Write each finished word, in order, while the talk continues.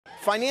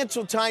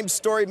Financial Times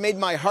story made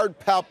my heart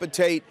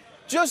palpitate.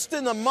 Just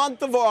in the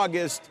month of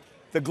August,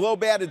 the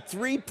globe added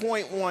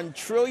 3.1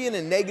 trillion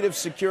in negative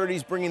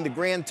securities, bringing the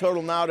grand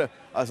total now to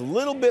a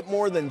little bit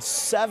more than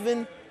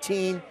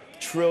 $17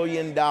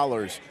 trillion.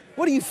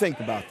 What do you think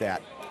about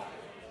that?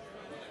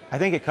 I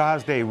think it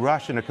caused a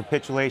rush and a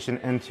capitulation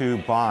into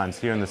bonds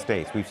here in the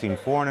States. We've seen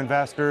foreign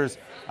investors.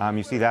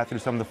 You see that through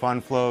some of the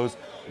fund flows.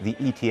 The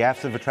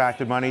ETFs have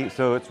attracted money.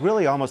 So it's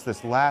really almost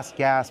this last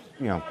gasp,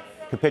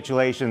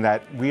 capitulation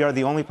that we are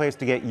the only place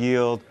to get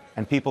yield,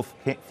 and people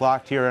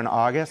flocked here in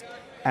August.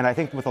 And I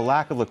think with a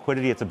lack of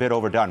liquidity, it's a bit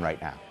overdone right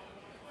now.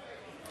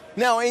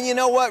 Now, and you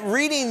know what?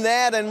 Reading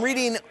that and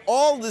reading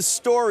all the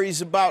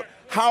stories about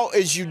how,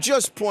 as you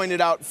just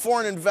pointed out,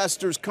 foreign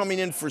investors coming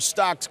in for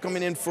stocks,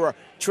 coming in for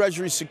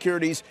Treasury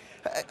securities,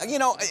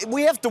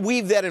 we have to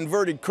weave that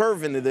inverted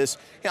curve into this.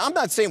 I'm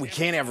not saying we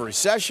can't have a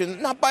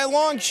recession, not by a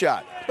long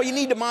shot, but you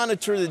need to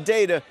monitor the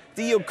data.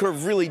 The yield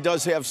curve really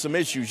does have some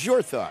issues.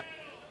 Your thought?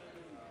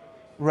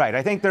 Right.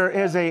 I think there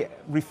is a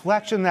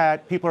reflection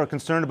that people are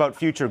concerned about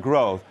future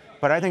growth.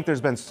 But I think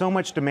there's been so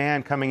much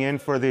demand coming in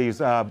for these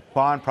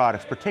bond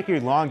products,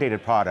 particularly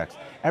long-dated products.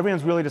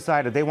 Everyone's really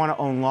decided they want to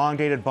own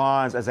long-dated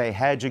bonds as a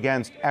hedge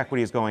against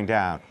equities going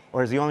down,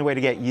 or as the only way to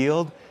get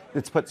yield.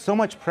 It's put so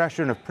much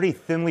pressure in a pretty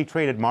thinly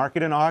traded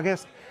market in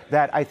August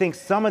that I think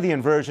some of the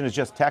inversion is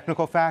just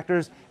technical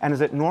factors. And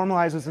as it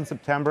normalizes in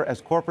September,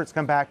 as corporates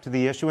come back to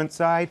the issuance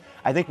side,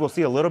 I think we'll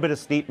see a little bit of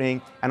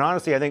steepening. And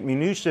honestly, I think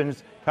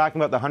Mnuchin's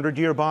talking about the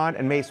 100-year bond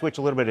and may switch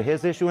a little bit of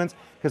his issuance,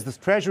 because the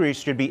Treasuries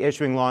should be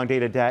issuing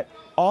long-dated debt,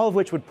 all of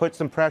which would put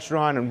some pressure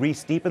on and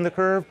re-steepen the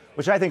curve,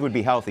 which I think would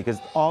be healthy, because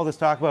all this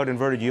talk about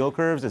inverted yield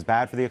curves is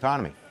bad for the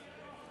economy.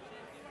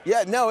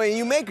 Yeah, no, and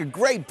you make a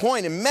great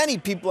point, and many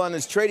people on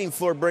this trading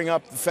floor bring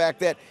up the fact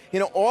that,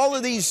 all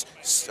of these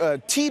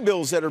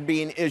T-bills that are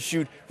being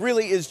issued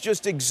really is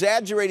just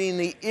exaggerating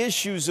the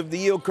issues of the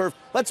yield curve.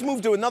 Let's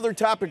move to another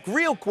topic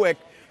real quick.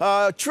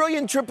 3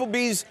 trillion triple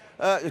Bs,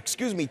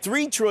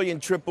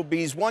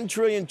 1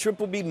 trillion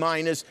triple B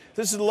minus.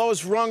 This is the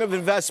lowest rung of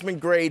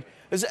investment grade.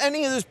 Is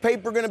any of this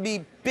paper going to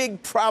be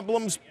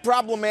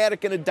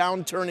problematic in a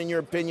downturn, in your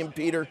opinion,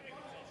 Peter?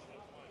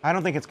 I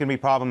don't think it's going to be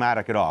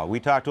problematic at all. We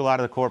talked to a lot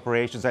of the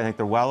corporations. I think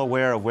they're well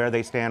aware of where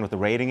they stand with the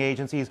rating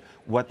agencies,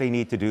 what they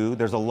need to do.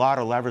 There's a lot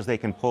of levers they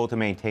can pull to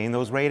maintain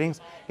those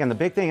ratings. And the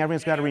big thing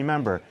everyone's got to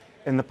remember,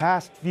 in the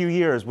past few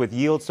years with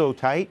yield so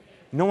tight,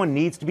 no one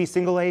needs to be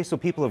single A, so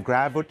people have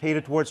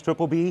gravitated towards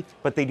triple B,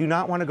 but they do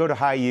not want to go to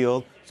high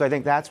yield. So I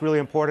think that's really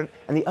important.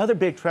 And the other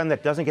big trend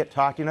that doesn't get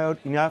talked about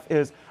enough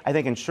is I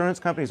think insurance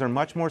companies are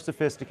much more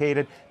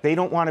sophisticated. They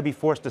don't want to be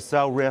forced to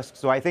sell risk.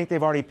 So I think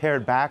they've already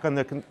pared back on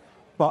the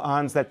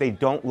bonds that they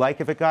don't like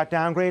if it got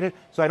downgraded.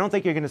 So I don't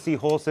think you're going to see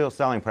wholesale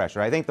selling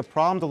pressure. I think the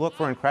problem to look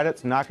for in credit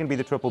is not going to be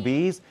the triple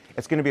Bs.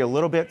 It's going to be a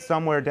little bit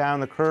somewhere down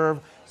the curve.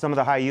 Some of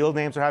the high yield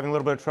names are having a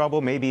little bit of trouble.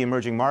 Maybe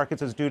emerging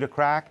markets is due to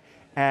crack.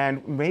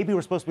 And maybe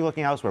we're supposed to be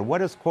looking elsewhere.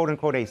 What is, quote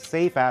unquote, a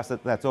safe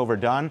asset that's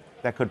overdone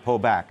that could pull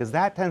back? Because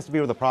that tends to be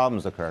where the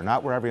problems occur,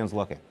 not where everyone's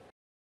looking.